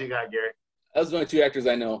 what else you got, Gary? Those are the only two actors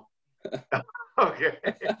I know. Okay.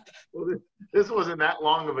 Well, this wasn't that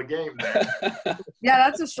long of a game then. Yeah,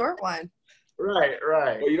 that's a short one. Right.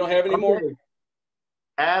 Well, you don't have any more?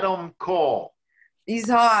 Adam Cole. He's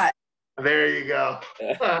hot. There you go.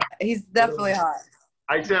 He's definitely hot.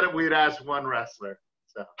 I said it. We'd ask one wrestler.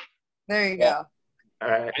 So. There you go. All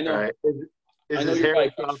right. I know. All right. I know you're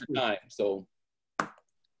probably crunched for time, so.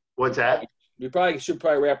 What's that? We should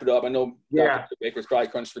wrap it up. I know Yeah. Dr. Baker's probably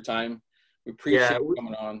crunched for time. We appreciate you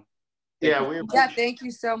coming on. Thank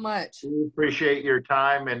you so much. We appreciate your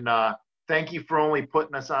time, and thank you for only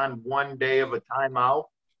putting us on one day of a timeout.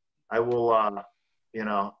 I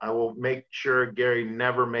will make sure Gary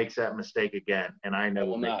never makes that mistake again, and I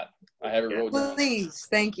will not. I have it wrote down. Please,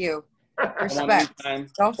 thank you. Respect.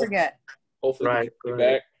 Don't forget. Hopefully we'll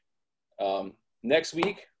get back. Next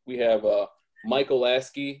week we have Michael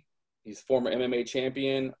Lasky. He's former MMA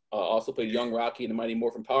champion. Also played Young Rocky in the Mighty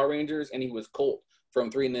Morphin Power Rangers, and he was Colt from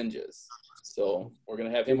Three Ninjas. So we're gonna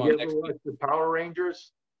have him on next week. The Power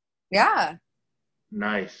Rangers? Yeah.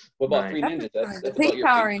 Nice. What about Three Ninjas? That's Pink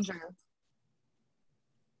Power Ranger.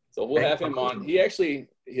 So we'll have him on. He actually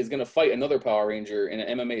is gonna fight another Power Ranger in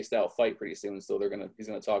an MMA style fight pretty soon. So he's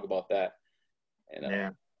gonna talk about that.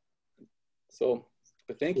 And so,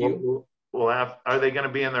 but thank you. Are they gonna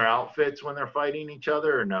be in their outfits when they're fighting each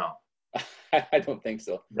other or no? I don't think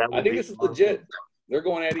so. I think this is legit. They're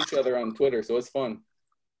going at each other on Twitter, so it's fun.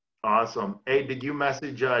 Awesome. Hey, did you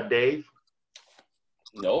message Dave?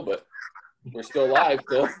 No, but we're still live,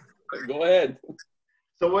 so go ahead.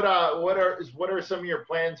 So what are some of your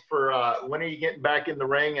plans for when are you getting back in the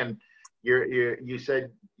ring? And you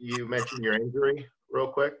said you mentioned your injury real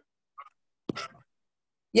quick.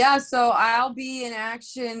 Yeah, so I'll be in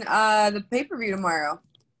action the pay-per-view tomorrow.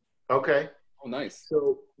 Okay. Oh, nice.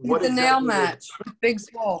 So what is the nail match with Big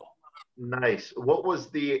Swole? Nice. What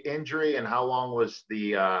was the injury and how long was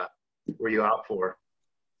were you out for?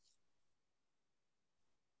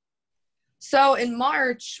 So in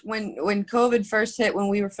March, when COVID first hit, when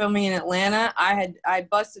we were filming in Atlanta, I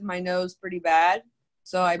busted my nose pretty bad.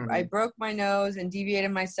 So I broke my nose and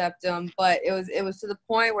deviated my septum, but it was to the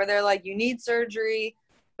point where they're like, you need surgery.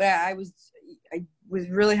 But I was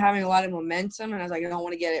really having a lot of momentum, and I was like, I don't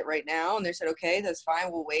want to get it right now. And they said, okay, that's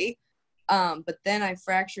fine, we'll wait. But then I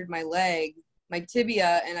fractured my leg, my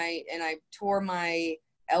tibia, and I tore my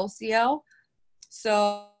LCL.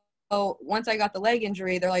 So once I got the leg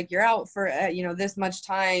injury, they're like, you're out for this much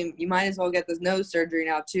time. You might as well get this nose surgery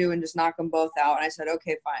now too, and just knock them both out. And I said,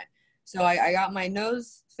 okay, fine. So I got my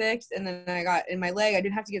nose fixed, and then I got in my leg. I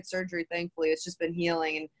didn't have to get surgery, thankfully. It's just been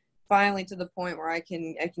healing, and finally to the point where I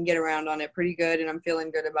can get around on it pretty good, and I'm feeling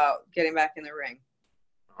good about getting back in the ring.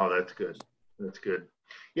 Oh, that's good. That's good.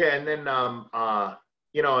 Yeah, and then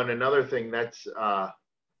you know, and another thing that's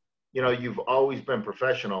you know, you've always been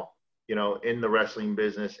professional, you know, in the wrestling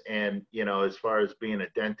business, and you know, as far as being a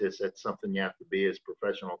dentist, that's something you have to be as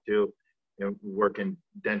professional too. You know, work in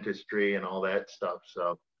dentistry and all that stuff.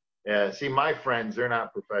 So, yeah. See, my friends, they're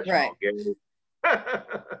not professional. Right. Gary.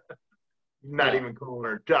 Not even calling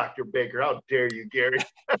her Dr. Baker. How dare you, Gary?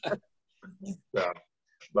 So,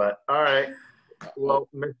 but all right. Well,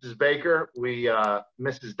 Mrs. Baker,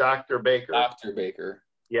 Mrs. Dr. Baker. Dr. Baker.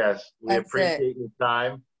 Yes, we That's appreciate your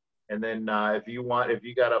time. And then if you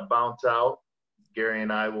got to bounce out, Gary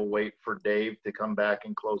and I will wait for Dave to come back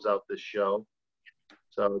and close out this show.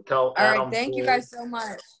 So tell Adam. All right. Thank you guys so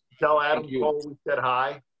much. Tell Adam Cole we said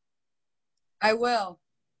hi. I will.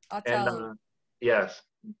 I'll tell him. Yes.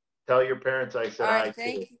 Tell your parents I said All hi. right.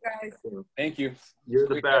 Thank you guys. Thank you. You're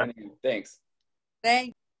the best. Thanks.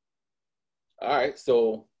 Thanks. All right.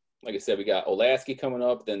 So, like I said, we got Olasky coming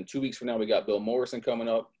up. Then 2 weeks from now, we got Bill Morrison coming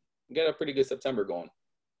up. We got a pretty good September going.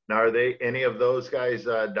 Now, are they any of those guys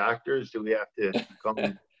doctors? Do we have to call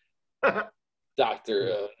them?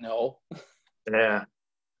 Doctor, no. Yeah.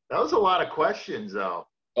 That was a lot of questions, though.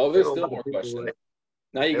 Oh, there's still more questions.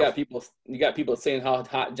 Now you got people saying how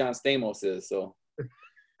hot John Stamos is. So.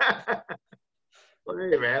 Well,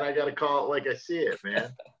 hey, man, I got to call it like I see it,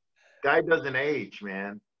 man. Guy doesn't age,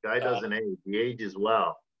 man. Guy doesn't age. He ages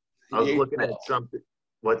well. I was looking at something.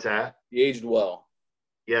 What's that? He aged well.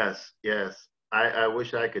 Yes, yes. I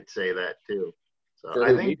wish I could say that too. So For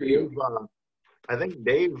I think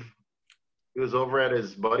Dave, he was over at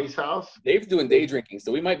his buddy's house. Dave's doing day drinking,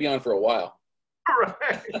 so we might be on for a while.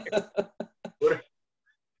 Right.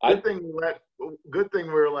 Good thing we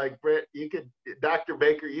were like, Britt, you could, Dr.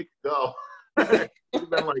 Baker, you could go. You've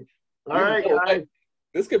been like, all right, guys.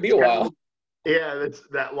 This could be a while. Yeah, that's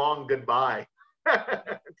that long goodbye.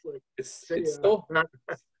 It's so hard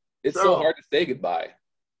to say goodbye.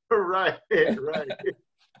 Right.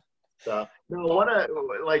 So no,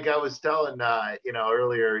 like I was telling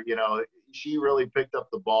earlier, she really picked up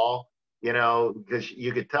the ball, because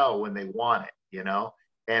you could tell when they want it,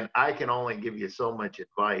 and I can only give you so much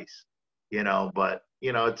advice, but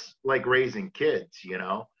it's like raising kids,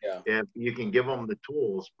 Yeah. if you can give them the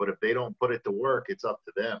tools, but if they don't put it to work, it's up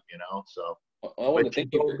to them, so. I want to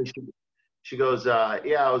thank you. She goes,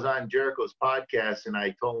 yeah, I was on Jericho's podcast and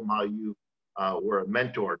I told him how you were a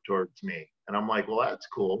mentor towards me. And I'm like, well, that's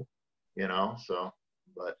cool, so,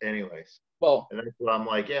 but anyways. Well, and that's what I'm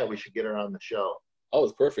like, yeah, we should get her on the show. Oh,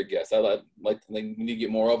 it's perfect. Yes. We need to get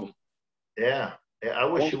more of them. Yeah. I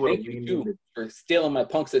wish you would have been too for stealing my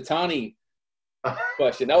Punxsutawney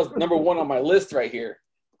question. That was number one on my list right here.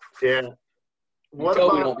 Yeah. What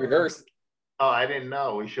about, we don't rehearse. Oh, I didn't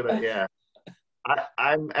know. We should have, yeah.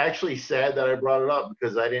 I'm actually sad that I brought it up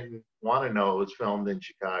because I didn't want to know it was filmed in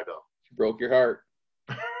Chicago. Broke your heart.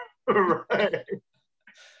 Right.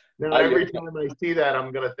 Now, every time I see that,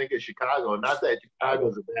 I'm going to think of Chicago. Not that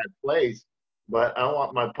Chicago's a bad place, but I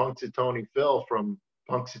want my Punxsutawney Phil from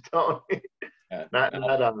Punxsutawney. Not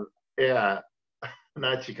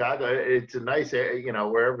Chicago. It's a nice area,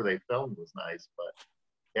 wherever they filmed was nice. But,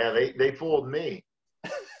 yeah, they fooled me.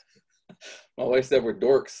 My wife said we're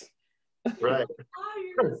dorks. Right.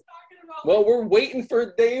 Well, we're waiting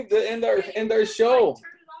for Dave to end our show.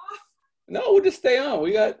 No, we'll just stay on.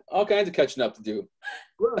 We got all kinds of catching up to do.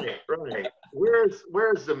 Right. Where's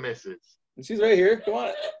the missus? She's right here. Come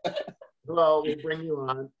on. Well, we'll bring you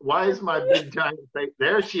on. Why is my big giant face?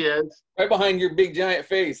 There she is. Right behind your big giant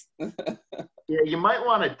face. Yeah, you might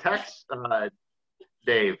want to text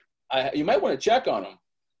Dave. You might want to check on him.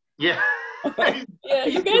 Yeah. Yeah,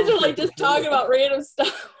 you guys are like just talking about random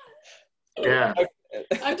stuff. Yeah.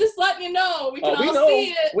 I'm just letting you know. We can all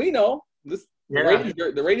see it. We know. The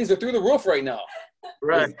ratings are through the roof right now.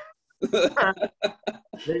 Right.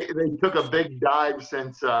 they took a big dive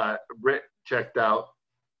since Britt checked out.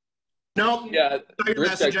 Nope. Yeah. Saw your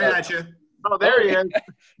message. I got you. Oh, there he is.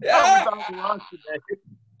 Yeah.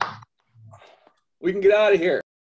 We can get out of here.